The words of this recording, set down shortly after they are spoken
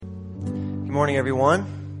Good morning, everyone.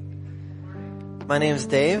 My name is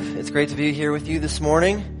Dave. It's great to be here with you this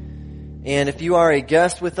morning. And if you are a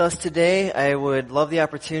guest with us today, I would love the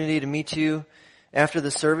opportunity to meet you after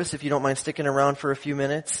the service, if you don't mind sticking around for a few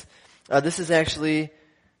minutes. This is actually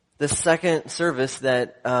the second service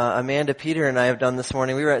that Amanda, Peter, and I have done this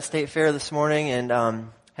morning. We were at State Fair this morning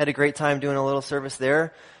and had a great time doing a little service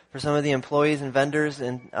there for some of the employees and vendors.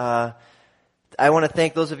 And I want to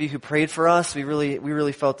thank those of you who prayed for us. We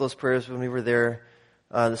really felt those prayers when we were there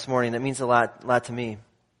this morning. That means a lot to me.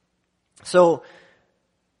 So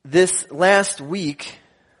this last week,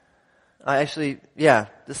 last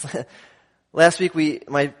week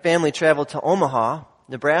my family traveled to Omaha,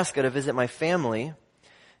 Nebraska to visit my family.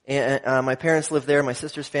 And my parents live there. My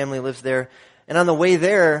sister's family lives there. And on the way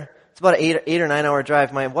there, it's about an 8 or 9 hour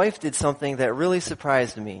drive. My wife did something that really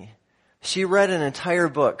surprised me. She read an entire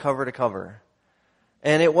book cover to cover.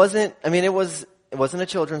 And it wasn't a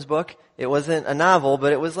children's book. It wasn't a novel,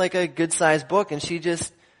 but it was like a good sized book. And she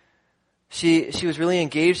was really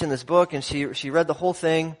engaged in this book, and she read the whole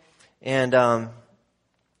thing and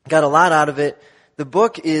got a lot out of it. The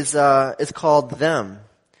book is called Them.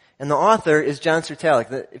 And the author is John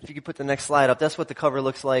Sertalik. If you could put the next slide up, that's what the cover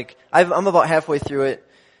looks like. I'm about halfway through it,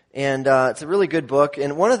 and it's a really good book.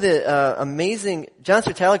 And one of the John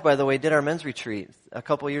Sertalik, by the way, did our men's retreat a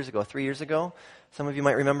couple years ago, 3 years ago. Some of you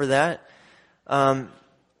might remember that.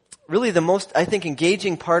 Really the most, I think,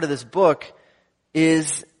 engaging part of this book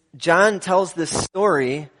is John tells this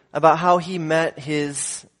story about how he met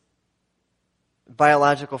his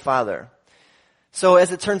biological father. So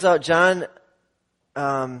as it turns out, John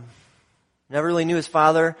never really knew his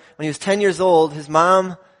father. When he was 10 years old, his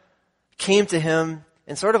mom came to him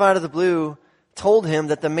and sort of out of the blue told him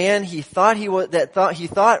that the man he thought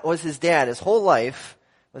was his dad his whole life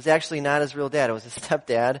was actually not his real dad. It was his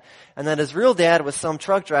stepdad. And that his real dad was some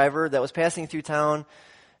truck driver that was passing through town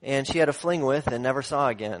and she had a fling with and never saw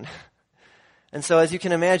again. And so as you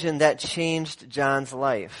can imagine, that changed John's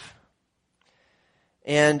life.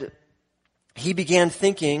 And he began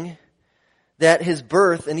thinking that his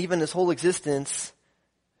birth and even his whole existence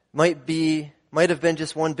might have been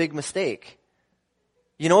just one big mistake.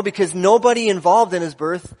 Because nobody involved in his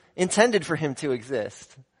birth intended for him to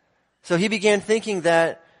exist. So he began thinking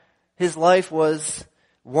that his life was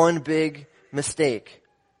one big mistake.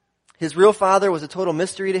 His real father was a total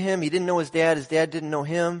mystery to him. He didn't know his dad. His dad didn't know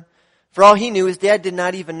him. For all he knew, his dad did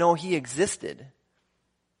not even know he existed.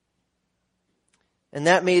 And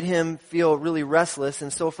that made him feel really restless.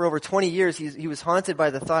 And so for over 20 years, he was haunted by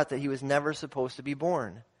the thought that he was never supposed to be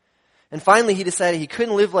born. And finally, he decided he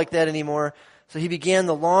couldn't live like that anymore. So he began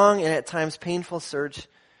the long and at times painful search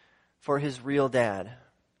for his real dad.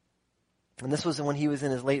 And this was when he was in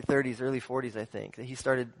his late 30s, early 40s, I think, that he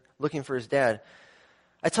started looking for his dad.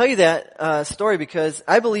 I tell you that story because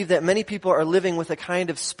I believe that many people are living with a kind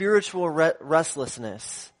of spiritual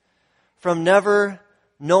restlessness from never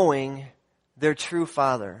knowing their true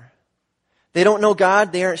father. They don't know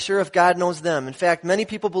God. They aren't sure if God knows them. In fact, many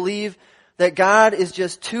people believe that God is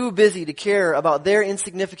just too busy to care about their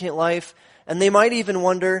insignificant life, and they might even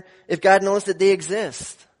wonder if God knows that they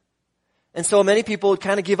exist. And so many people would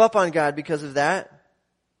kind of give up on God because of that.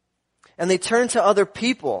 And they turn to other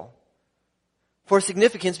people for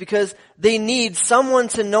significance because they need someone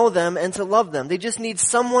to know them and to love them. They just need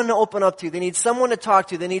someone to open up to. They need someone to talk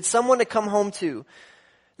to. They need someone to come home to.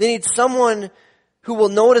 They need someone who will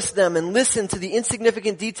notice them and listen to the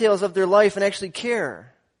insignificant details of their life and actually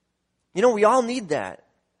care. We all need that.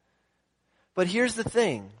 But here's the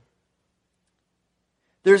thing.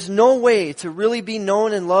 There's no way to really be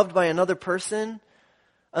known and loved by another person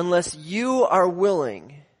unless you are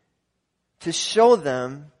willing to show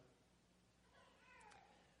them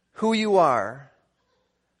who you are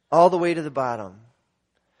all the way to the bottom.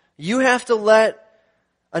 You have to let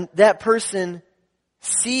that person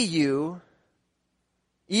see you,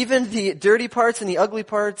 even the dirty parts and the ugly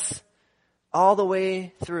parts, all the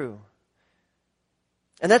way through.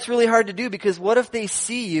 And that's really hard to do because what if they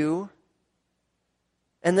see you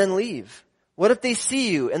and then leave? What if they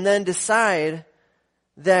see you and then decide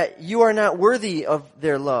that you are not worthy of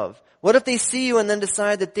their love? What if they see you and then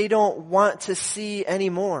decide that they don't want to see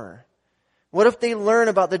anymore? What if they learn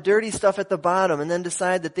about the dirty stuff at the bottom and then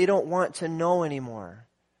decide that they don't want to know anymore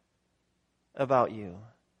about you?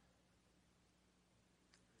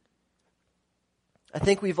 I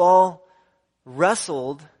think we've all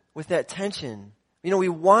wrestled with that tension. We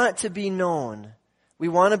want to be known. We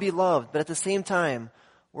want to be loved, but at the same time,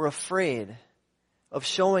 we're afraid of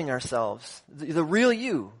showing ourselves, the real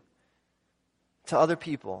you, to other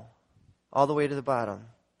people, all the way to the bottom.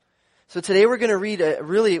 So today we're going to read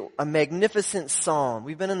a magnificent psalm.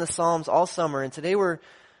 We've been in the Psalms all summer, and today we're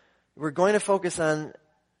going to focus on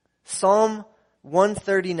Psalm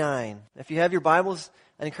 139. If you have your Bibles,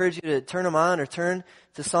 I encourage you to turn them on or turn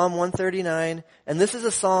to Psalm 139. And this is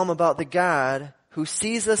a psalm about the God who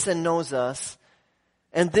sees us and knows us.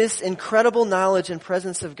 And this incredible knowledge and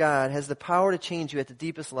presence of God has the power to change you at the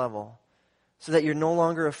deepest level so that you're no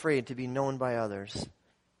longer afraid to be known by others.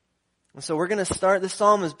 And so we're going to start. This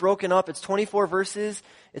psalm is broken up. It's 24 verses.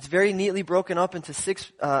 It's very neatly broken up into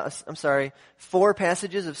 4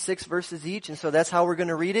 passages of 6 verses each. And so that's how we're going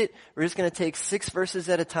to read it. We're just going to take 6 verses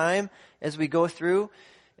at a time as we go through.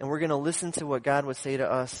 And we're going to listen to what God would say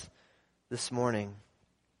to us this morning.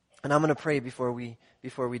 And I'm going to pray before we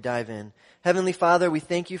dive in. Heavenly Father, we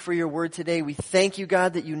thank you for your word today. We thank you,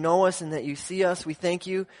 God, that you know us and that you see us. We thank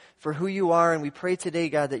you for who you are, and we pray today,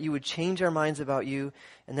 God, that you would change our minds about you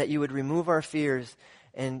and that you would remove our fears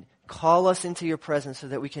and call us into your presence so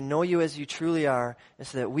that we can know you as you truly are and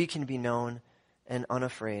so that we can be known and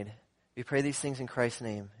unafraid. We pray these things in Christ's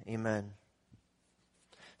name. Amen.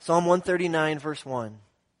 Psalm 139, verse 1.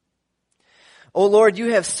 O Lord,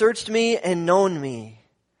 you have searched me and known me.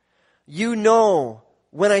 You know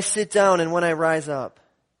when I sit down and when I rise up.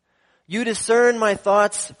 You discern my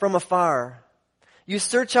thoughts from afar. You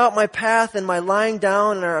search out my path and my lying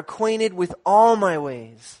down and are acquainted with all my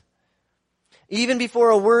ways. Even before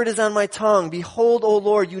a word is on my tongue, behold, O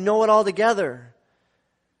Lord, you know it altogether.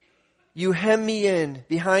 You hem me in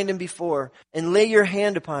behind and before and lay your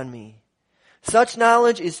hand upon me. Such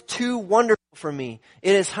knowledge is too wonderful for me.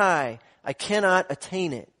 It is high. I cannot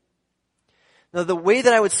attain it. Now, the way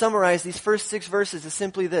that I would summarize these first 6 verses is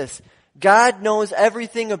simply this. God knows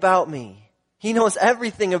everything about me. He knows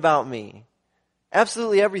everything about me.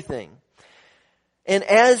 Absolutely everything. And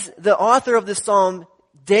as the author of this psalm,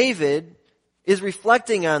 David, is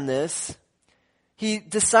reflecting on this, he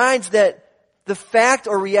decides that the fact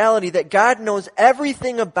or reality that God knows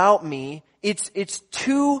everything about me, it's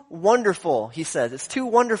too wonderful, he says. It's too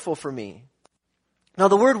wonderful for me. Now,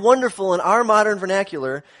 the word wonderful in our modern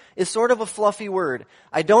vernacular is sort of a fluffy word.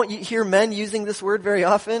 I don't hear men using this word very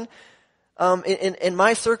often. In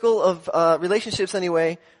my circle of relationships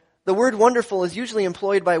anyway, the word wonderful is usually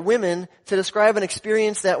employed by women to describe an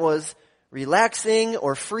experience that was relaxing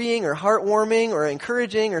or freeing or heartwarming or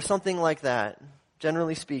encouraging or something like that,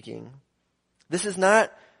 generally speaking. This is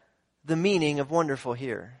not the meaning of wonderful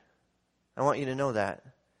here. I want you to know that.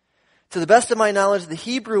 To the best of my knowledge, the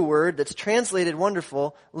Hebrew word that's translated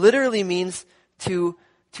wonderful literally means to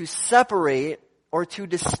separate or to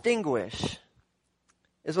distinguish,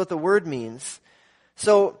 is what the word means.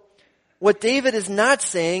 So what David is not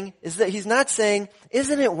saying is that he's not saying,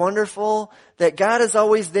 isn't it wonderful that God is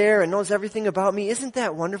always there and knows everything about me? Isn't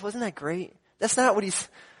that wonderful? Isn't that great? That's not what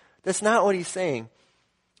he's saying.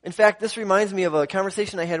 In fact, this reminds me of a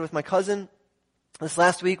conversation I had with my cousin. This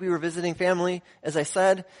last week we were visiting family, as I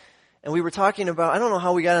said, and we were talking about, I don't know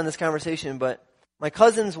how we got on this conversation, but my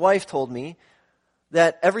cousin's wife told me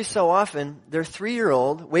that every so often their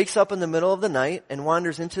 3-year-old wakes up in the middle of the night and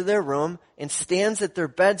wanders into their room and stands at their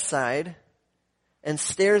bedside and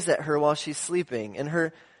stares at her while she's sleeping.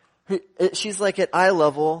 And she's like at eye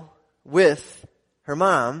level with her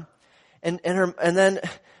mom. And then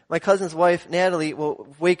my cousin's wife, Natalie, will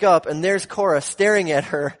wake up and there's Cora staring at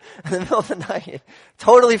her in the middle of the night.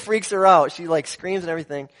 Totally freaks her out. She like screams and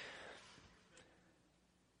everything.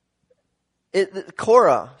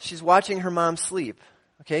 Cora, she's watching her mom sleep.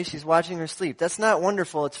 Okay, she's watching her sleep. That's not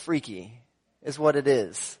wonderful, it's freaky, is what it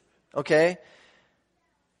is. Okay?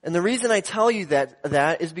 And the reason I tell you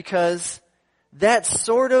that is because that's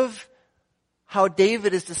sort of how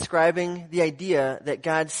David is describing the idea that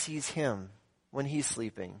God sees him when he's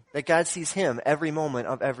sleeping. That God sees him every moment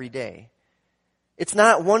of every day. It's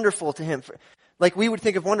not wonderful to him. Like we would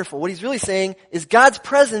think of wonderful. What he's really saying is God's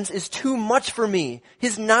presence is too much for me.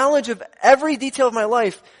 His knowledge of every detail of my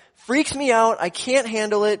life freaks me out. I can't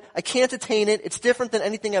handle it. I can't attain it. It's different than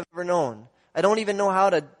anything I've ever known. I don't even know how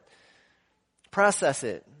to process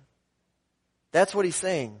it. That's what he's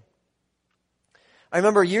saying. I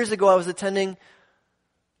remember years ago I was attending,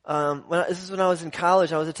 this is when I was in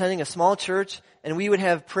college, I was attending a small church and we would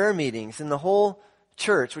have prayer meetings, and the whole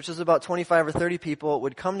church, which was about 25 or 30 people,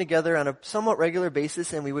 would come together on a somewhat regular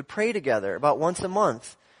basis and we would pray together about once a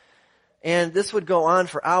month. And this would go on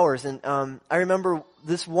for hours. And I remember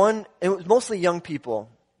this one, it was mostly young people.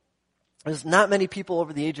 There's not many people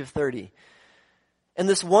over the age of 30. And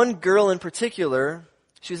this one girl in particular,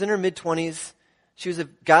 she was in her mid-20s. She was a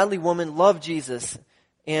godly woman, loved Jesus.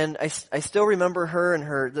 And I still remember her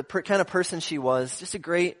and the kind of person she was, just a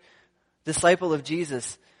great disciple of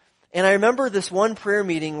Jesus. And I remember this one prayer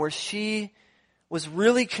meeting where she was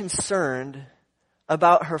really concerned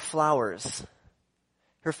about her flowers.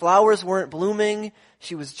 Her flowers weren't blooming.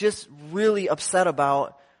 She was just really upset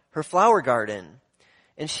about her flower garden.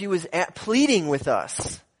 And she was pleading with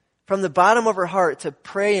us from the bottom of her heart to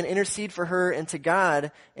pray and intercede for her and to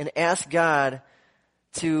God and ask God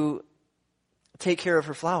to take care of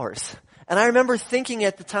her flowers. And I remember thinking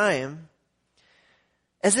at the time,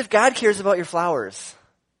 as if God cares about your flowers.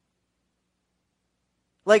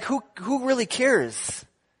 Like, who really cares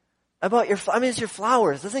about it's your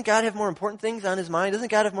flowers. Doesn't God have more important things on his mind?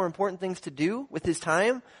 Doesn't God have more important things to do with his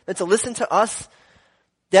time than to listen to us?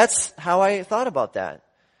 That's how I thought about that.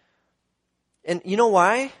 And you know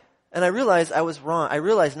why? And I realized I was wrong. I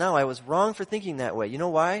realize now I was wrong for thinking that way. You know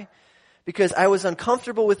why? Because I was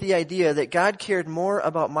uncomfortable with the idea that God cared more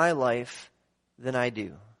about my life than I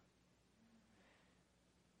do.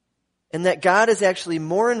 And that God is actually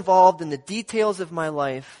more involved in the details of my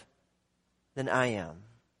life than I am.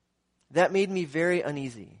 That made me very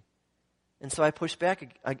uneasy. And so I pushed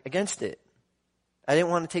back against it. I didn't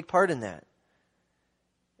want to take part in that.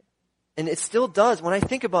 And it still does. When I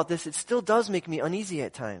think about this, it still does make me uneasy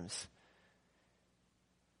at times.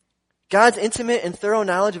 God's intimate and thorough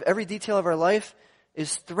knowledge of every detail of our life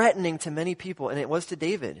is threatening to many people, and it was to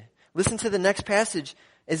David. Listen to the next passage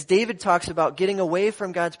as David talks about getting away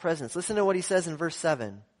from God's presence. Listen to what he says in verse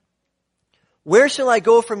 7. Where shall I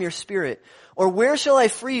go from your spirit? Or where shall I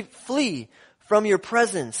flee from your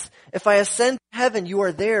presence? If I ascend to heaven, you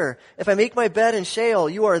are there. If I make my bed in Sheol,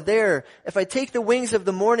 you are there. If I take the wings of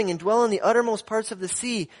the morning and dwell in the uttermost parts of the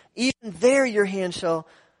sea, even there your hand shall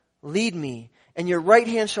lead me, and your right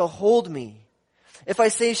hand shall hold me. If I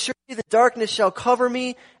say, surely the darkness shall cover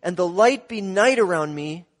me, and the light be night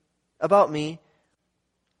about me,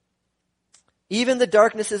 even the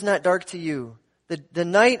darkness is not dark to you. The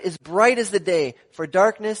night is bright as the day, for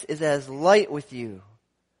darkness is as light with you.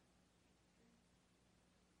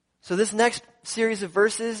 So this next series of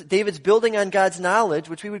verses, David's building on God's knowledge,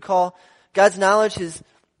 which we would call God's knowledge, his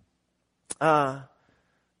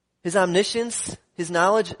omniscience, his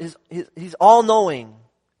knowledge, he's all-knowing.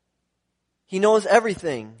 He knows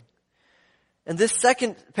everything. And this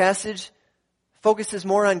second passage focuses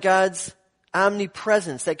more on God's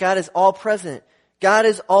omnipresence, that God is all-present. God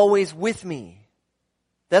is always with me.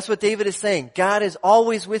 That's what David is saying. God is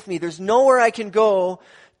always with me. There's nowhere I can go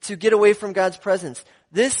to get away from God's presence.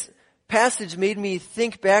 This passage made me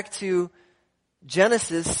think back to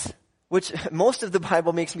Genesis, which most of the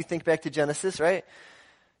Bible makes me think back to Genesis, right?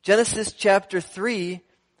 Genesis chapter 3,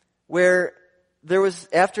 where there was,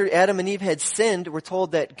 after Adam and Eve had sinned, we're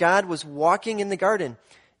told that God was walking in the garden.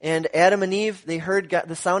 And Adam and Eve, they heard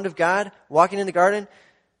the sound of God walking in the garden.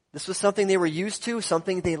 This was something they were used to,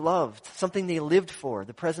 something they loved, something they lived for,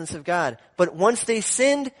 the presence of God. But once they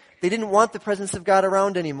sinned, they didn't want the presence of God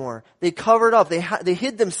around anymore. They covered up. They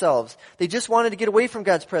hid themselves. They just wanted to get away from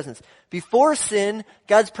God's presence. Before sin,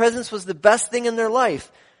 God's presence was the best thing in their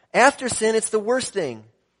life. After sin, it's the worst thing.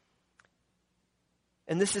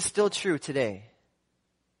 And this is still true today.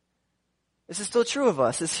 This is still true of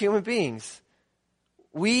us as human beings.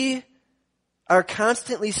 We are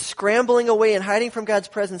constantly scrambling away and hiding from God's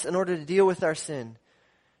presence in order to deal with our sin.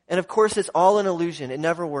 And of course, it's all an illusion. It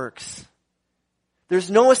never works. There's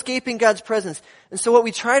no escaping God's presence. And so what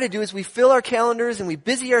we try to do is we fill our calendars and we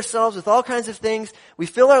busy ourselves with all kinds of things. We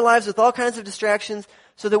fill our lives with all kinds of distractions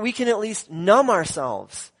so that we can at least numb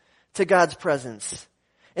ourselves to God's presence.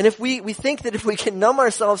 And if we think that if we can numb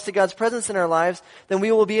ourselves to God's presence in our lives, then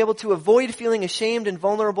we will be able to avoid feeling ashamed and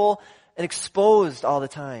vulnerable and exposed all the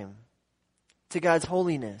time to God's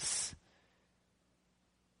holiness.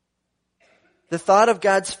 The thought of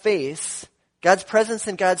God's face, God's presence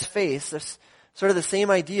in God's face, that's sort of the same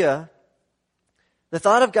idea. The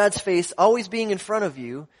thought of God's face always being in front of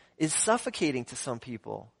you is suffocating to some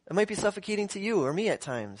people. It might be suffocating to you or me at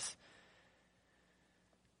times.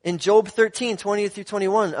 In Job 13, 20 through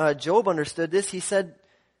 21, Job understood this. He said,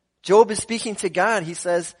 Job is speaking to God. He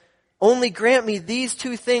says, only grant me these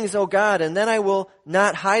two things, O God, and then I will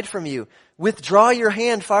not hide from you. Withdraw your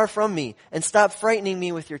hand far from me and stop frightening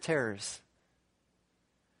me with your terrors.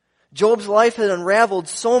 Job's life had unraveled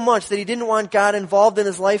so much that he didn't want God involved in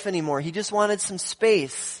his life anymore. He just wanted some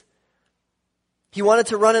space. He wanted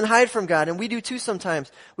to run and hide from God, and we do too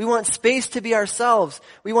sometimes. We want space to be ourselves.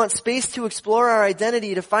 We want space to explore our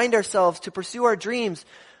identity, to find ourselves, to pursue our dreams.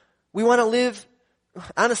 We want to live,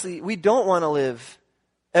 honestly, we don't want to live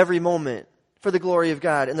every moment for the glory of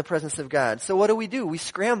God and the presence of God. So what do? We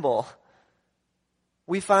scramble.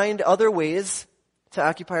 We find other ways to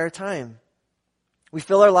occupy our time. We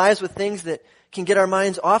fill our lives with things that can get our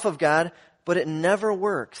minds off of God, but it never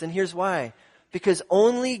works. And here's why. Because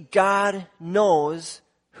only God knows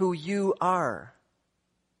who you are.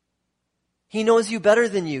 He knows you better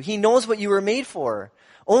than you. He knows what you were made for.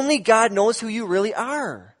 Only God knows who you really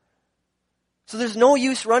are. So there's no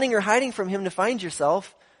use running or hiding from Him to find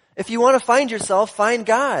yourself. If you want to find yourself, find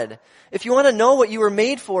God. If you want to know what you were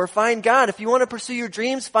made for, find God. If you want to pursue your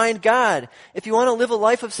dreams, find God. If you want to live a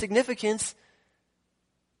life of significance,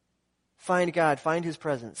 find God. Find His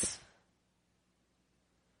presence.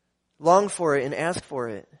 Long for it and ask for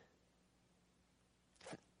it.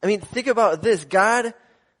 I mean, think about this. God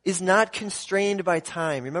is not constrained by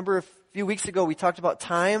time. Remember a few weeks ago we talked about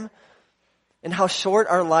time and how short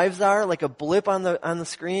our lives are, like a blip on the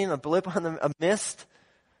screen, a blip on a mist.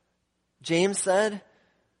 James said,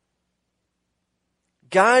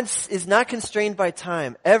 God is not constrained by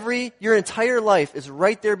time. Your entire life is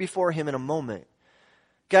right there before Him in a moment.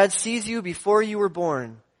 God sees you before you were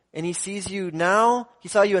born. And He sees you now. He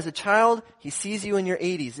saw you as a child. He sees you in your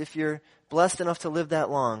 80s if you're blessed enough to live that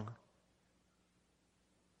long.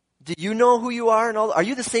 Do you know who you are? Are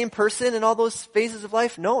you the same person in all those phases of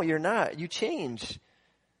life? No, you're not. You change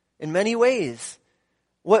in many ways.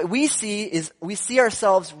 What we see is we see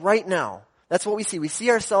ourselves right now. That's what we see. We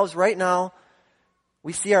see ourselves right now.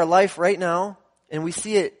 We see our life right now. And we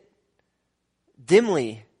see it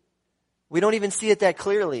dimly. We don't even see it that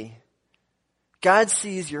clearly. God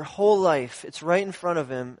sees your whole life. It's right in front of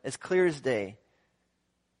Him, as clear as day.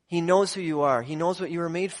 He knows who you are. He knows what you were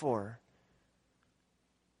made for.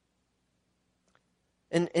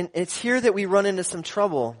 And it's here that we run into some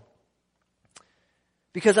trouble.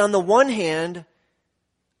 Because on the one hand,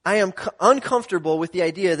 I am uncomfortable with the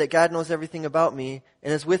idea that God knows everything about me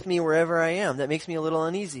and is with me wherever I am. That makes me a little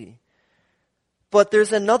uneasy. But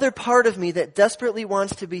there's another part of me that desperately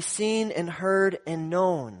wants to be seen and heard and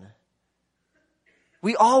known.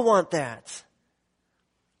 We all want that.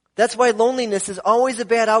 That's why loneliness is always a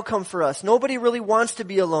bad outcome for us. Nobody really wants to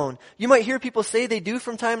be alone. You might hear people say they do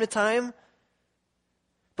from time to time,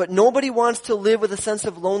 but nobody wants to live with a sense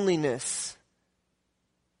of loneliness.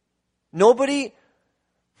 Have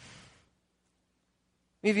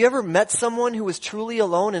you ever met someone who was truly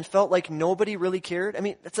alone and felt like nobody really cared? I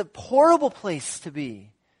mean, that's a horrible place to be.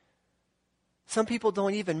 Some people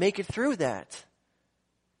don't even make it through that.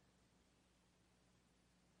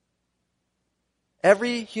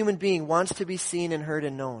 Every human being wants to be seen and heard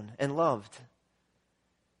and known and loved.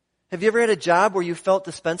 Have you ever had a job where you felt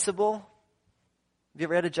dispensable? Have you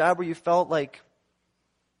ever had a job where you felt like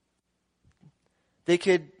they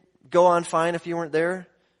could go on fine if you weren't there?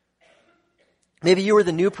 Maybe you were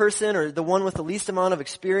the new person or the one with the least amount of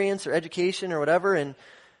experience or education or whatever, and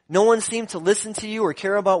no one seemed to listen to you or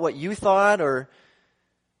care about what you thought, or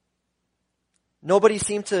nobody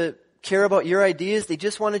seemed to care about your ideas. They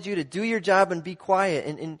just wanted you to do your job and be quiet.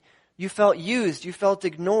 And you felt used. You felt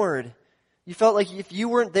ignored. You felt like if you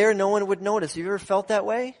weren't there, no one would notice. Have you ever felt that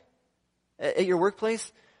way at your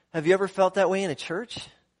workplace? Have you ever felt that way in a church?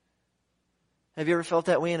 Have you ever felt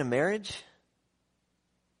that way in a marriage?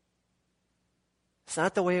 It's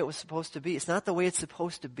not the way it was supposed to be. It's not the way it's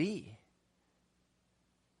supposed to be.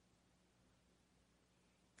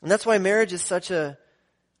 And that's why marriage is such an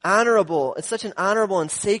honorable and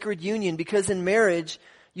sacred union, because in marriage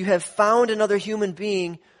you have found another human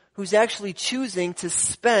being who's actually choosing to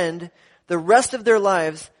spend the rest of their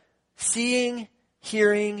lives seeing,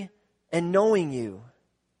 hearing, and knowing you.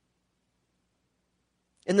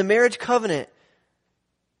 In the marriage covenant,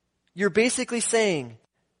 you're basically saying,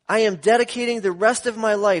 I am dedicating the rest of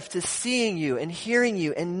my life to seeing you and hearing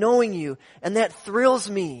you and knowing you, and that thrills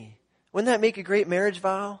me. Wouldn't that make a great marriage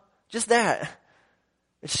vow? Just that.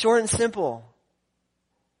 It's short and simple.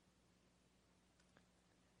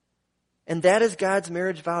 And that is God's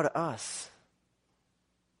marriage vow to us.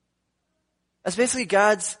 That's basically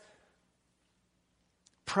God's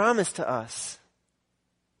promise to us.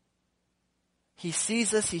 He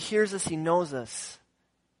sees us, He hears us, He knows us.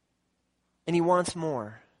 And He wants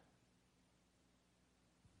more.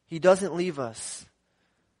 He doesn't leave us.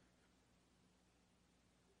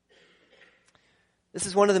 This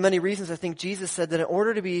is one of the many reasons I think Jesus said that in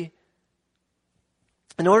order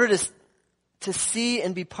to see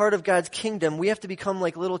and be part of God's kingdom, we have to become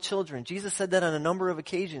like little children. Jesus said that on a number of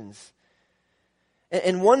occasions.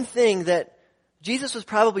 And one thing that Jesus was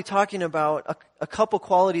probably talking about, a couple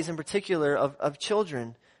qualities in particular of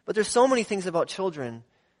children, but there's so many things about children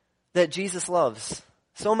that Jesus loves.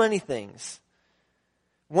 So many things.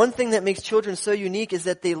 One thing that makes children so unique is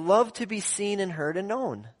that they love to be seen and heard and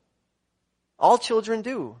known. All children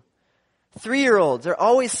do. 3-year-olds are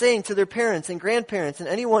always saying to their parents and grandparents and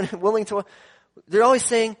anyone willing to, They're always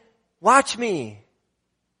saying, watch me.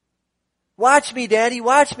 Watch me, Daddy.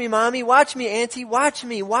 Watch me, Mommy. Watch me, Auntie. Watch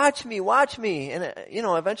me, watch me, watch me. And,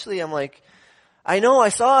 eventually I'm like, I know, I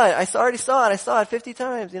saw it. I already saw it. I saw it 50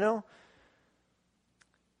 times,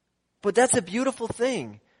 But that's a beautiful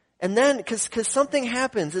thing. And then, because something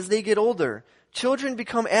happens as they get older. Children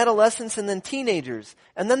become adolescents and then teenagers.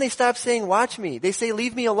 And then they stop saying, watch me. They say,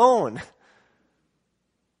 leave me alone.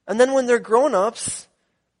 And then when they're grown-ups,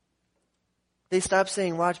 they stop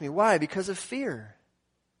saying, watch me. Why? Because of fear.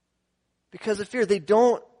 Because of fear. They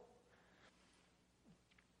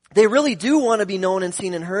really do want to be known and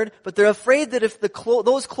seen and heard, but they're afraid that if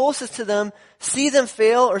those closest to them see them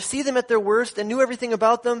fail or see them at their worst and knew everything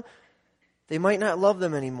about them, they might not love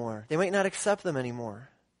them anymore. They might not accept them anymore.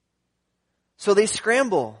 So they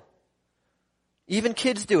scramble. Even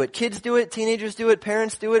kids do it. Kids do it, teenagers do it,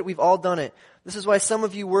 parents do it. We've all done it. This is why some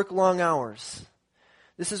of you work long hours.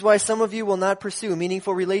 This is why some of you will not pursue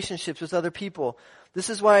meaningful relationships with other people. This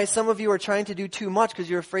is why some of you are trying to do too much because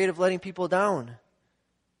you're afraid of letting people down.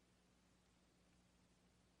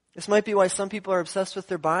 This might be why some people are obsessed with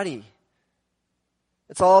their body.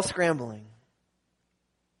 It's all scrambling.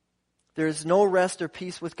 There's no rest or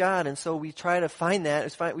peace with God, and so we try to find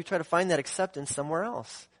that. We try to find that acceptance somewhere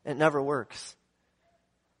else. It never works.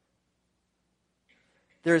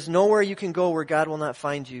 There is nowhere you can go where God will not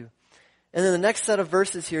find you. And then the next set of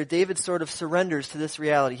verses here, David sort of surrenders to this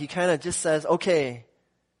reality. He kind of just says, okay,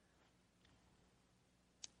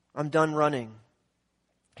 I'm done running.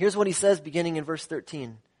 Here's what he says beginning in verse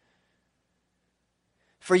 13.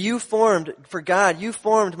 For God, you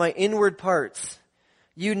formed my inward parts.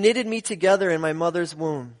 You knitted me together in my mother's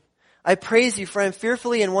womb. I praise you, for I am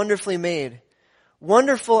fearfully and wonderfully made.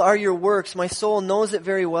 Wonderful are your works. My soul knows it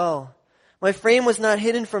very well. My frame was not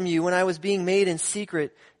hidden from you when I was being made in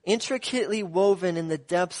secret, intricately woven in the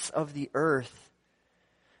depths of the earth.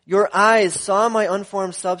 Your eyes saw my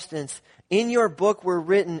unformed substance. In your book were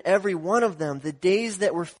written, every one of them, the days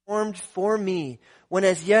that were formed for me, when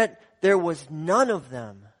as yet there was none of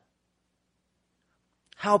them.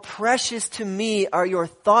 How precious to me are your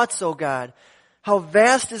thoughts, O God. How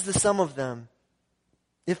vast is the sum of them.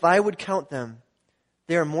 If I would count them,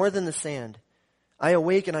 they are more than the sand. I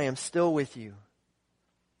awake and I am still with you.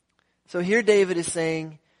 So here David is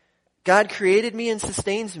saying, God created me and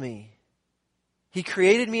sustains me. He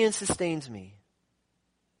created me and sustains me.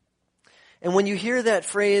 And when you hear that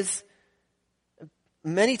phrase,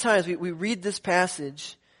 many times we read this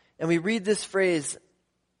passage and we read this phrase,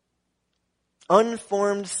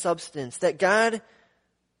 unformed substance, that God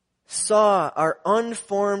saw our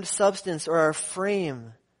unformed substance or our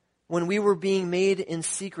frame when we were being made in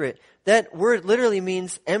secret. That word literally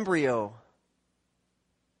means embryo.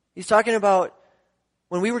 He's talking about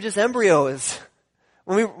when we were just embryos,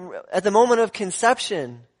 at the moment of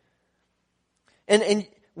conception. And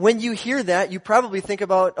when you hear that, you probably think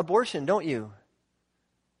about abortion, don't you?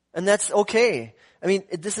 And that's okay. I mean,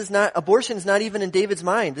 abortion is not even in David's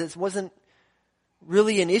mind. This wasn't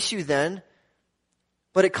really an issue then.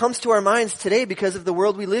 But it comes to our minds today because of the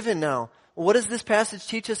world we live in now. Well, what does this passage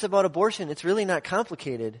teach us about abortion? It's really not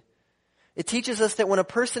complicated. It teaches us that when a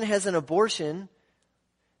person has an abortion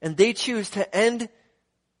and they choose to end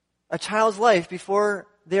a child's life before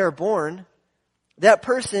they are born, that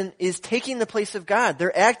person is taking the place of God.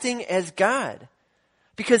 They're acting as God.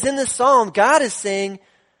 Because in this psalm, God is saying,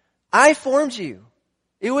 I formed you.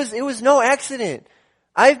 It was no accident.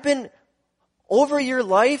 I've been over your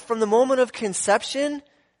life from the moment of conception,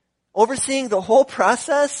 overseeing the whole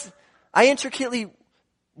process. I intricately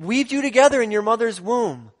weaved you together in your mother's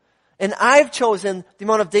womb. And I've chosen the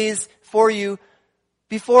amount of days for you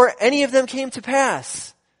before any of them came to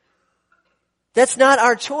pass. That's not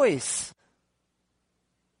our choice.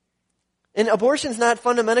 And abortion's not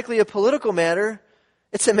fundamentally a political matter.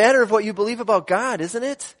 It's a matter of what you believe about God, isn't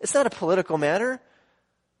it? It's not a political matter.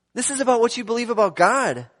 This is about what you believe about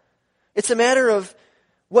God. It's a matter of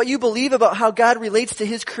what you believe about how God relates to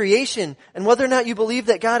His creation and whether or not you believe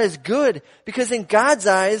that God is good. Because in God's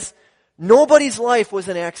eyes, nobody's life was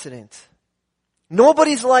an accident.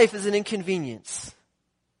 Nobody's life is an inconvenience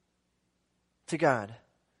to God.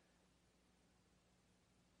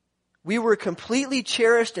 We were completely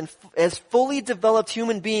cherished and as fully developed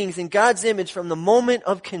human beings in God's image from the moment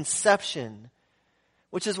of conception,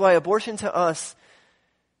 which is why abortion to us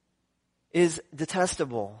is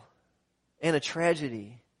detestable and a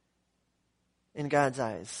tragedy in God's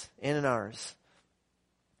eyes and in ours.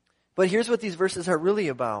 But here's what these verses are really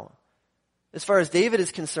about. As far as David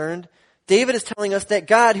is concerned, David is telling us that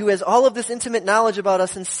God, who has all of this intimate knowledge about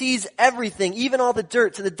us and sees everything, even all the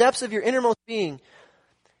dirt, to the depths of your innermost being,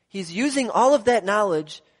 He's using all of that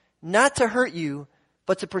knowledge not to hurt you,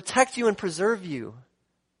 but to protect you and preserve you.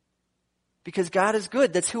 Because God is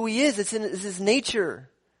good. That's who He is. It's His nature.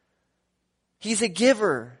 He's a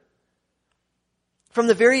giver. From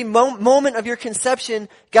the very moment of your conception,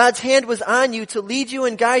 God's hand was on you to lead you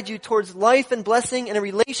and guide you towards life and blessing and a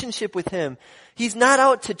relationship with Him. He's not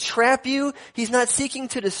out to trap you. He's not seeking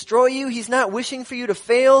to destroy you. He's not wishing for you to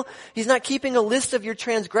fail. He's not keeping a list of your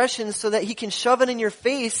transgressions so that He can shove it in your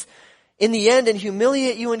face in the end and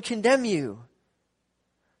humiliate you and condemn you.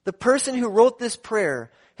 The person who wrote this prayer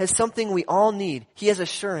has something we all need. He has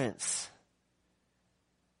assurance.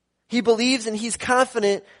 He believes and he's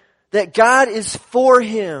confident that God is for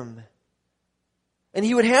him. And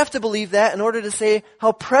he would have to believe that in order to say,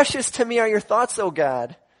 how precious to me are your thoughts, O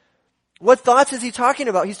God. What thoughts is he talking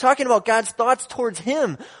about? He's talking about God's thoughts towards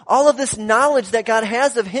him. All of this knowledge that God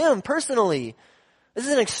has of him personally. This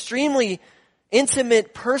is an extremely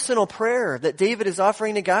intimate, personal prayer that David is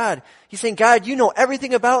offering to God. He's saying, God, you know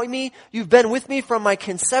everything about me. You've been with me from my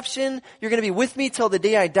conception. You're going to be with me till the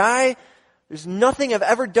day I die. There's nothing I've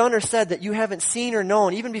ever done or said that you haven't seen or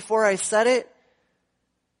known, even before I said it.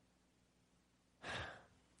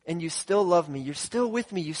 And you still love me. You're still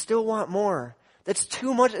with me. You still want more. That's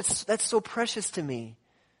too much. That's so precious to me.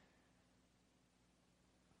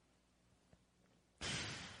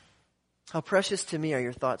 How precious to me are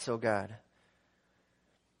your thoughts, O God.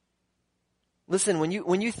 Listen, when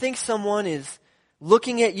you think someone is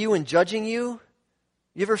looking at you and judging you,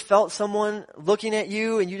 you ever felt someone looking at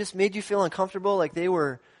you and you just made you feel uncomfortable, like they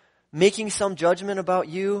were making some judgment about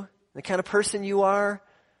you, the kind of person you are?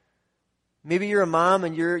 Maybe you're a mom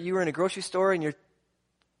and you were in a grocery store and your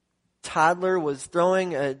toddler was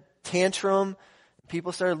throwing a tantrum.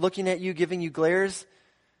 People started looking at you, giving you glares.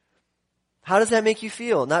 How does that make you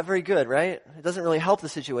feel? Not very good, right? It doesn't really help the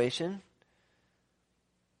situation.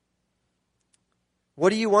 What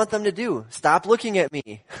do you want them to do? Stop looking at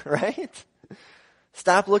me, right?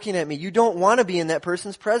 Stop looking at me. You don't want to be in that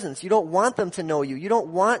person's presence. You don't want them to know you. You don't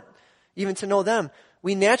want even to know them.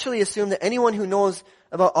 We naturally assume that anyone who knows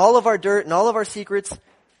about all of our dirt and all of our secrets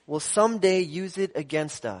will someday use it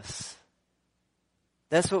against us.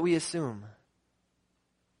 That's what we assume.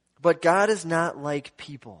 But God is not like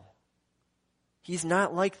people. He's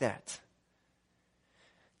not like that.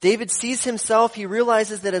 David sees himself. He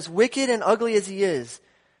realizes that as wicked and ugly as he is,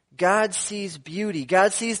 God sees beauty.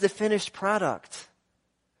 God sees the finished product.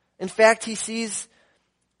 In fact, he sees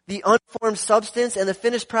the unformed substance and the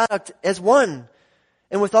finished product as one.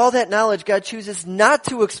 And with all that knowledge, God chooses not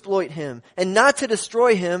to exploit him and not to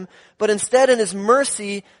destroy him, but instead in his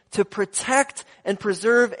mercy to protect and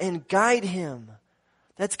preserve and guide him.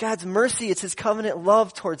 That's God's mercy. It's his covenant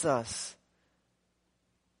love towards us.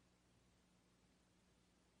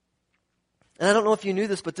 And I don't know if you knew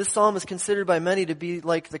this, but this psalm is considered by many to be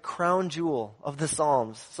like the crown jewel of the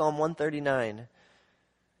Psalms. Psalm 139.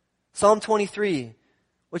 Psalm 23,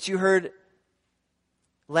 which you heard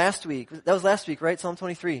last week. That was last week, right? Psalm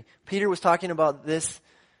 23. Peter was talking about this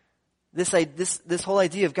whole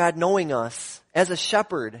idea of God knowing us as a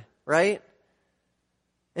shepherd, right?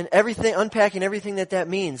 And everything, unpacking everything that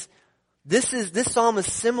means. This psalm is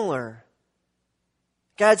similar.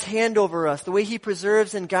 God's hand over us, the way he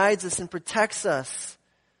preserves and guides us and protects us.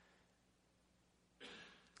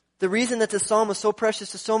 The reason that this psalm is so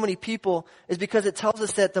precious to so many people is because it tells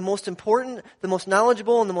us that the most important, the most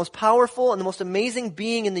knowledgeable, and the most powerful, and the most amazing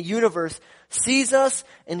being in the universe sees us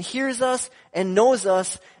and hears us and knows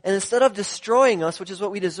us, and instead of destroying us, which is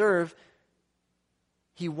what we deserve,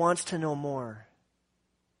 he wants to know more.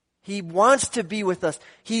 He wants to be with us.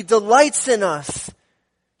 He delights in us.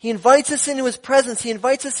 He invites us into his presence. He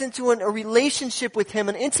invites us into a relationship with him,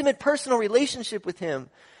 an intimate personal relationship with him.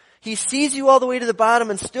 He sees you all the way to the bottom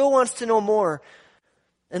and still wants to know more.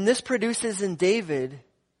 And this produces in David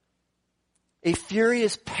a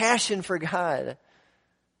furious passion for God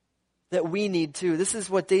that we need too. This is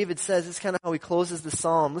what David says. This is kind of how he closes the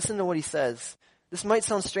psalm. Listen to what he says. This might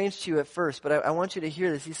sound strange to you at first, but I want you to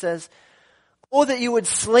hear this. He says, "Oh, that you would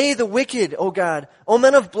slay the wicked, O God. O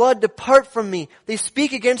men of blood, depart from me. They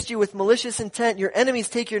speak against you with malicious intent. Your enemies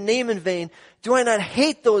take your name in vain. Do I not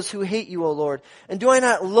hate those who hate you, O Lord? And do I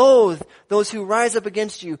not loathe those who rise up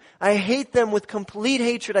against you? I hate them with complete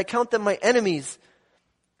hatred. I count them my enemies.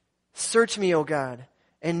 Search me, O God,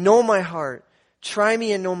 and know my heart. Try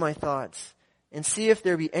me and know my thoughts. And see if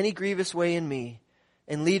there be any grievous way in me,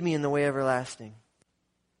 and lead me in the way everlasting."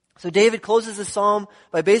 So David closes the psalm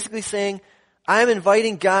by basically saying, I'm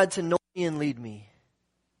inviting God to know me and lead me.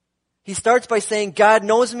 He starts by saying God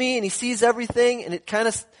knows me and he sees everything, and it kind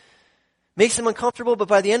of Makes him uncomfortable, but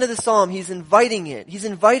by the end of the psalm, he's inviting it. He's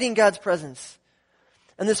inviting God's presence.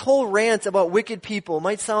 And this whole rant about wicked people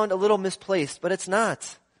might sound a little misplaced, but it's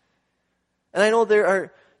not. And I know there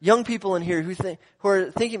are young people in here who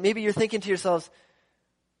are thinking, maybe you're thinking to yourselves,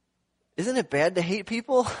 isn't it bad to hate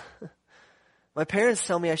people? My parents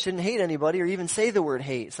tell me I shouldn't hate anybody or even say the word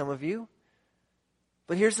hate, some of you.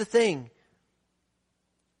 But here's the thing.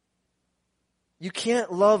 You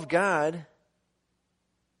can't love God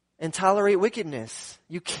and tolerate wickedness.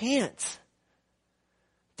 You can't.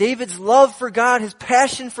 David's love for God, his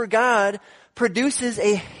passion for God, produces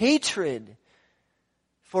a hatred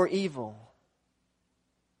for evil.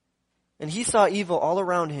 And he saw evil all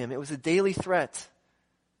around him. It was a daily threat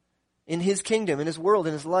in his kingdom, in his world,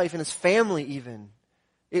 in his life, in his family even.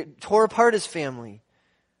 It tore apart his family.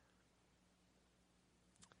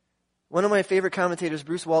 One of my favorite commentators,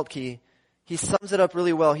 Bruce Waltke, he sums it up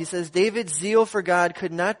really well. He says, David's zeal for God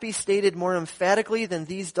could not be stated more emphatically than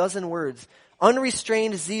these dozen words.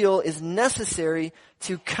 Unrestrained zeal is necessary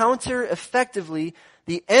to counter effectively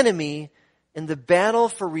the enemy in the battle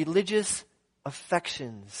for religious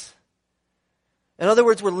affections. In other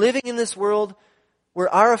words, we're living in this world where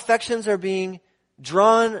our affections are being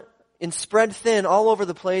drawn and spread thin all over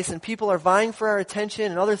the place, and people are vying for our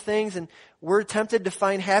attention and other things, and we're tempted to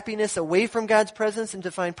find happiness away from God's presence and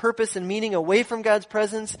to find purpose and meaning away from God's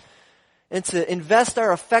presence and to invest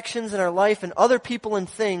our affections in our life in other people and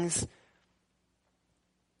things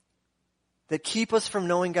that keep us from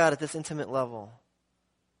knowing God at this intimate level.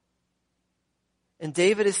 And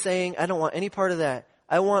David is saying, I don't want any part of that.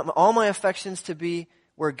 I want all my affections to be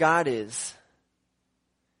where God is.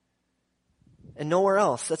 And nowhere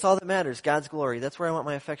else. That's all that matters. God's glory. That's where I want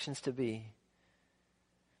my affections to be.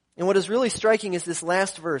 And what is really striking is this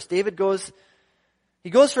last verse. David goes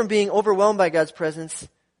from being overwhelmed by God's presence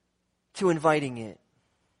to inviting it.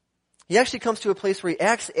 He actually comes to a place where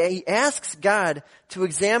he asks God to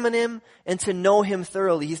examine him and to know him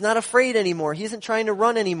thoroughly. He's not afraid anymore. He isn't trying to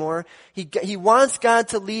run anymore. He wants God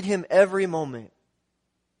to lead him every moment.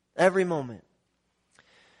 Every moment.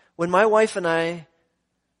 When my wife and I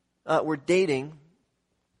were dating,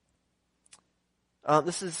 I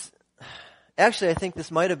think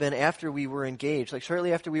this might have been after we were engaged, like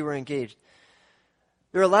shortly after we were engaged.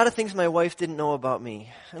 There were a lot of things my wife didn't know about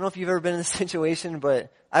me. I don't know if you've ever been in this situation,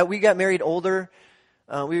 but we got married older.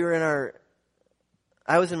 I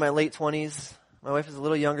was in my late 20s. My wife was a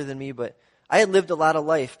little younger than me, but I had lived a lot of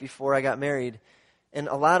life before I got married, and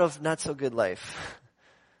a lot of not so good life.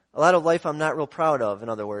 A lot of life I'm not real proud of, in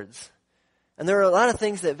other words. And there were a lot of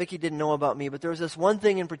things that Vicki didn't know about me, but there was this one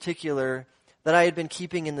thing in particular that I had been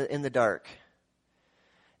keeping in the dark.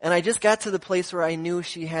 And I just got to the place where I knew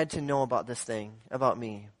she had to know about this thing, about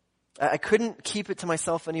me. I couldn't keep it to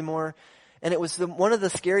myself anymore. And it was one of the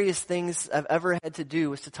scariest things I've ever had to do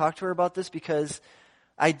was to talk to her about this, because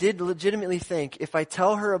I did legitimately think if I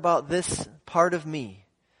tell her about this part of me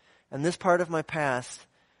and this part of my past,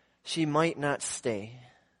 she might not stay.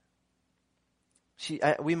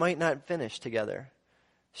 We might not finish together.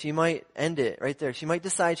 She might end it right there. She might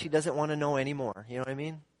decide she doesn't want to know anymore. You know what I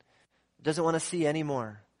mean? Doesn't want to see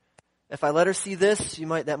anymore. If I let her see this,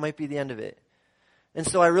 that might be the end of it. And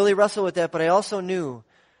so I really wrestled with that, but I also knew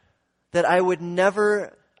that I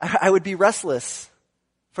would be restless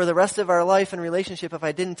for the rest of our life and relationship if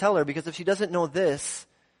I didn't tell her, because if she doesn't know this,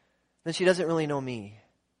 then she doesn't really know me.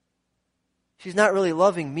 She's not really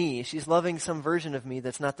loving me. She's loving some version of me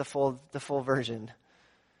that's not the full version.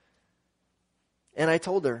 And I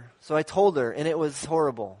told her. So I told her, and it was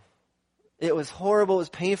horrible. It was horrible. It was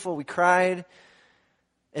painful. We cried.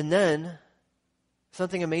 And then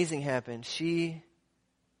something amazing happened. She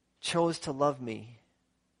chose to love me.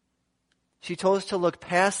 She chose to look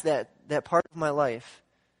past that part of my life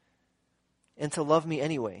and to love me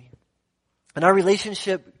anyway. And our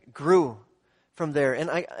relationship grew from there.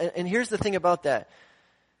 And here's the thing about that.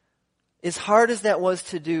 As hard as that was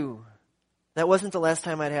to do, that wasn't the last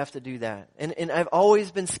time I'd have to do that. And I've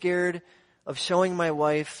always been scared of showing my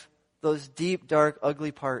wife those deep, dark,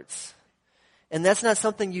 ugly parts. And that's not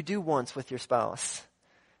something you do once with your spouse.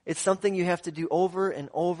 It's something you have to do over and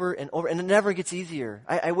over and over. And it never gets easier.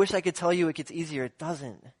 I wish I could tell you it gets easier. It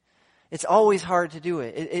doesn't. It's always hard to do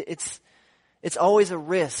it. It's always a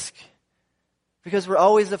risk. Because we're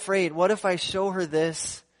always afraid, what if I show her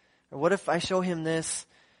this? Or what if I show him this?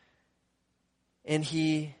 And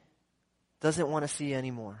he doesn't want to see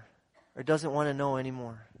anymore. Or doesn't want to know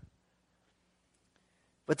anymore.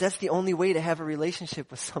 But that's the only way to have a relationship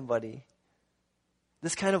with somebody.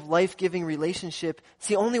 This kind of life-giving relationship, it's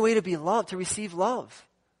the only way to be loved, to receive love.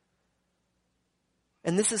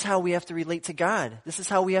 And this is how we have to relate to God. This is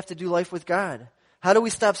how we have to do life with God. How do we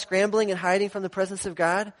stop scrambling and hiding from the presence of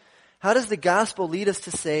God? How does the gospel lead us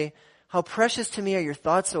to say, how precious to me are your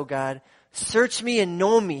thoughts, O God. Search me and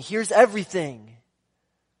know me. Here's everything.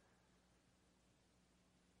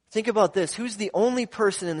 Think about this. Who's the only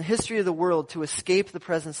person in the history of the world to escape the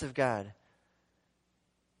presence of God?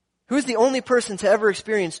 Who's the only person to ever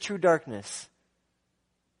experience true darkness?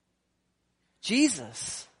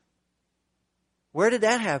 Jesus. Where did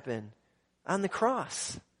that happen? On the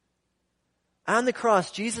cross. On the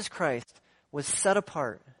cross, Jesus Christ was set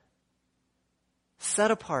apart.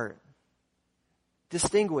 Set apart.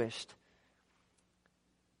 Distinguished.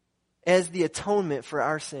 As the atonement for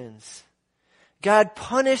our sins. God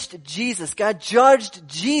punished Jesus. God judged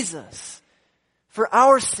Jesus for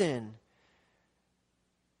our sin.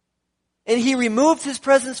 And He removed His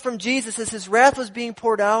presence from Jesus as His wrath was being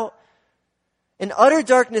poured out. And utter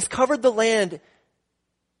darkness covered the land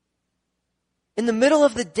in the middle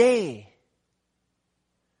of the day.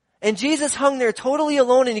 And Jesus hung there totally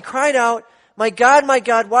alone and He cried out, my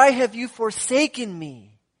God, why have you forsaken me?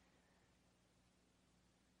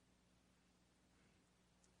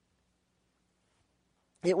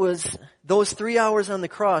 It was those 3 hours on the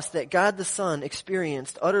cross that God the Son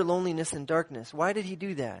experienced utter loneliness and darkness. Why did He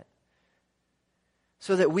do that?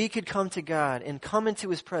 So that we could come to God and come into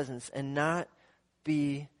His presence and not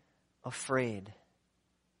be afraid.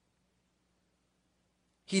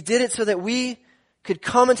 He did it so that we could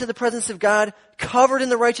come into the presence of God covered in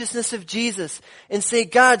the righteousness of Jesus and say,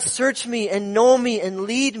 God, search me and know me and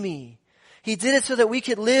lead me. He did it so that we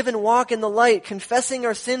could live and walk in the light, confessing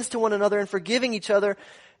our sins to one another and forgiving each other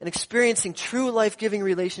and experiencing true life-giving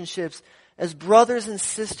relationships as brothers and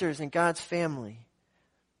sisters in God's family.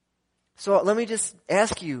 So let me just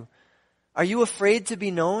ask you, are you afraid to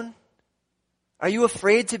be known? Are you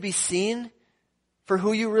afraid to be seen for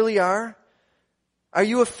who you really are? Are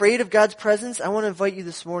you afraid of God's presence? I want to invite you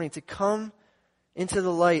this morning to come into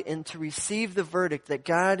the light and to receive the verdict that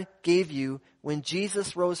God gave you when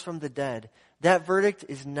Jesus rose from the dead. That verdict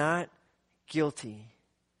is not guilty.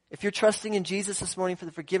 If you're trusting in Jesus this morning for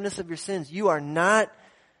the forgiveness of your sins, you are not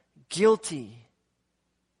guilty.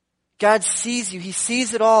 God sees you. He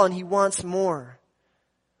sees it all and He wants more.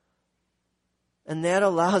 And that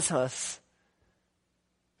allows us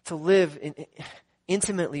to live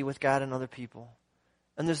intimately with God and other people.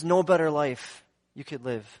 And there's no better life you could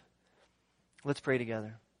live. Let's pray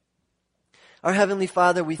together. Our Heavenly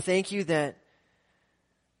Father, we thank you that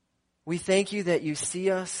you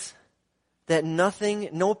see us, that nothing,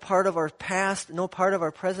 no part of our past, no part of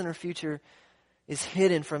our present or future is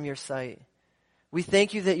hidden from your sight. We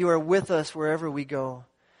thank you that you are with us wherever we go.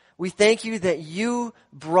 We thank you that you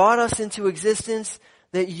brought us into existence,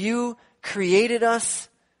 that you created us,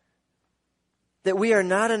 that we are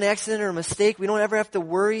not an accident or a mistake. We don't ever have to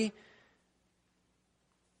worry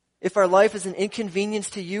if our life is an inconvenience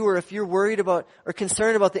to you or if you're worried about or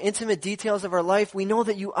concerned about the intimate details of our life. We know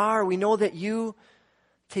that you are. We know that you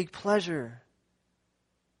take pleasure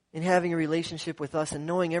in having a relationship with us and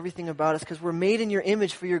knowing everything about us because we're made in your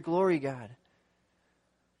image for your glory, God.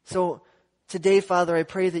 So today, Father, I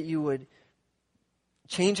pray that you would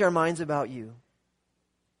change our minds about you.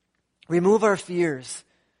 Remove our fears.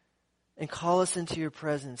 And call us into your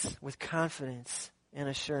presence with confidence and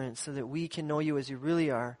assurance so that we can know you as you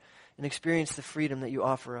really are and experience the freedom that you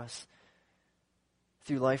offer us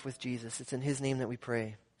through life with Jesus. It's in His name that we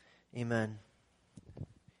pray. Amen.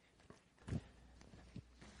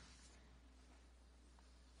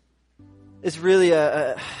 It's really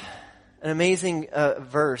an amazing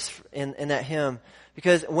verse in that hymn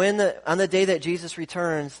because on the day that Jesus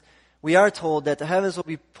returns, we are told that the heavens will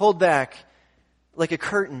be pulled back like a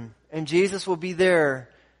curtain. And Jesus will be there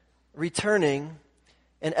returning,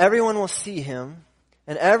 and everyone will see Him,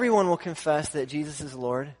 and everyone will confess that Jesus is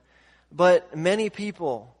Lord. But many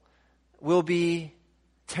people will be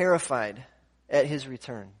terrified at His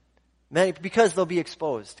return. Many, because they'll be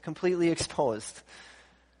exposed, completely exposed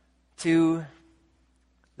to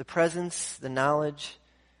the presence, the knowledge,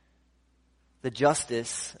 the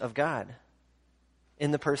justice of God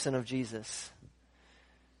in the person of Jesus.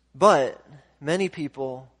 But many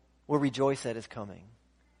people will rejoice at His coming.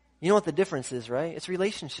 You know what the difference is, right? It's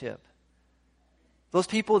relationship. Those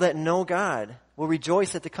people that know God will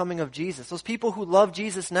rejoice at the coming of Jesus. Those people who love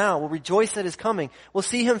Jesus now will rejoice at His coming. We'll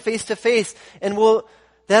see Him face to face, and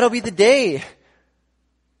that'll be the day.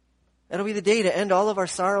 That'll be the day to end all of our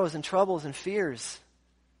sorrows and troubles and fears.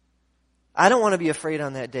 I don't want to be afraid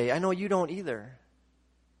on that day. I know you don't either.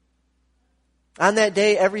 On that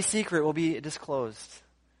day, every secret will be disclosed.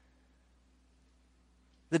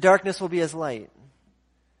 The darkness will be as light.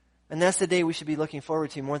 And that's the day we should be looking forward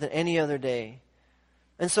to more than any other day.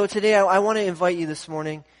 And so today I want to invite you this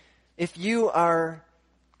morning, if you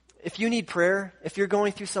need prayer, if you're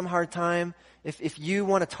going through some hard time, if you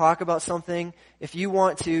want to talk about something, if you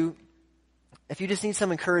just need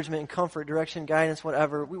some encouragement and comfort, direction, guidance,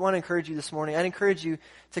 whatever, we want to encourage you this morning. I'd encourage you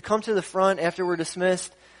to come to the front after we're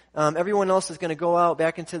dismissed. Everyone else is going to go out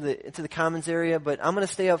back into the commons area, but I'm going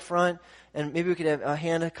to stay up front, and maybe we could have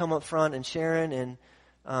Hannah come up front, and Sharon,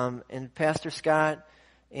 and Pastor Scott,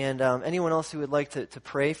 and anyone else who would like to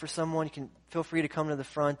pray for someone. You can feel free to come to the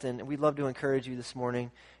front, and we'd love to encourage you this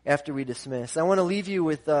morning after we dismiss. I want to leave you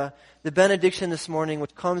with the benediction this morning,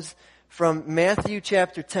 which comes from Matthew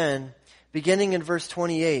chapter 10, beginning in verse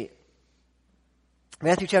 28.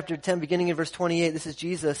 Matthew chapter 10, beginning in verse 28, this is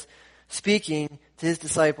Jesus speaking to his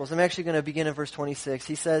disciples. I'm actually going to begin in verse 26.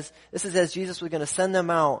 He says, this is as Jesus was going to send them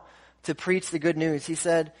out to preach the good news. He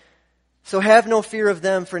said, "So have no fear of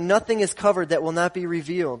them, for nothing is covered that will not be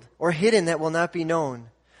revealed, or hidden that will not be known.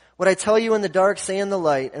 What I tell you in the dark, say in the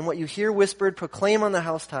light, and what you hear whispered, proclaim on the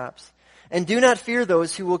housetops. And do not fear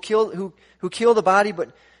those who kill the body,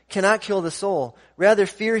 but cannot kill the soul. Rather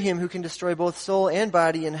fear him who can destroy both soul and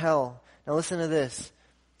body in hell." Now listen to this.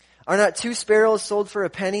 "Are not 2 sparrows sold for a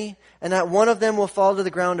penny? And not one of them will fall to the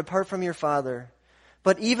ground apart from your Father.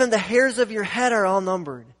 But even the hairs of your head are all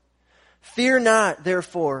numbered. Fear not,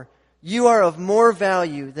 therefore, you are of more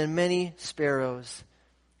value than many sparrows.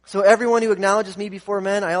 So everyone who acknowledges me before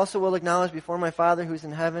men, I also will acknowledge before my Father who is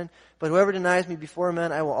in heaven. But whoever denies me before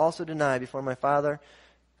men, I will also deny before my Father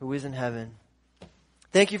who is in heaven."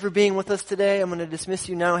 Thank you for being with us today. I'm going to dismiss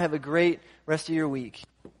you now. Have a great rest of your week.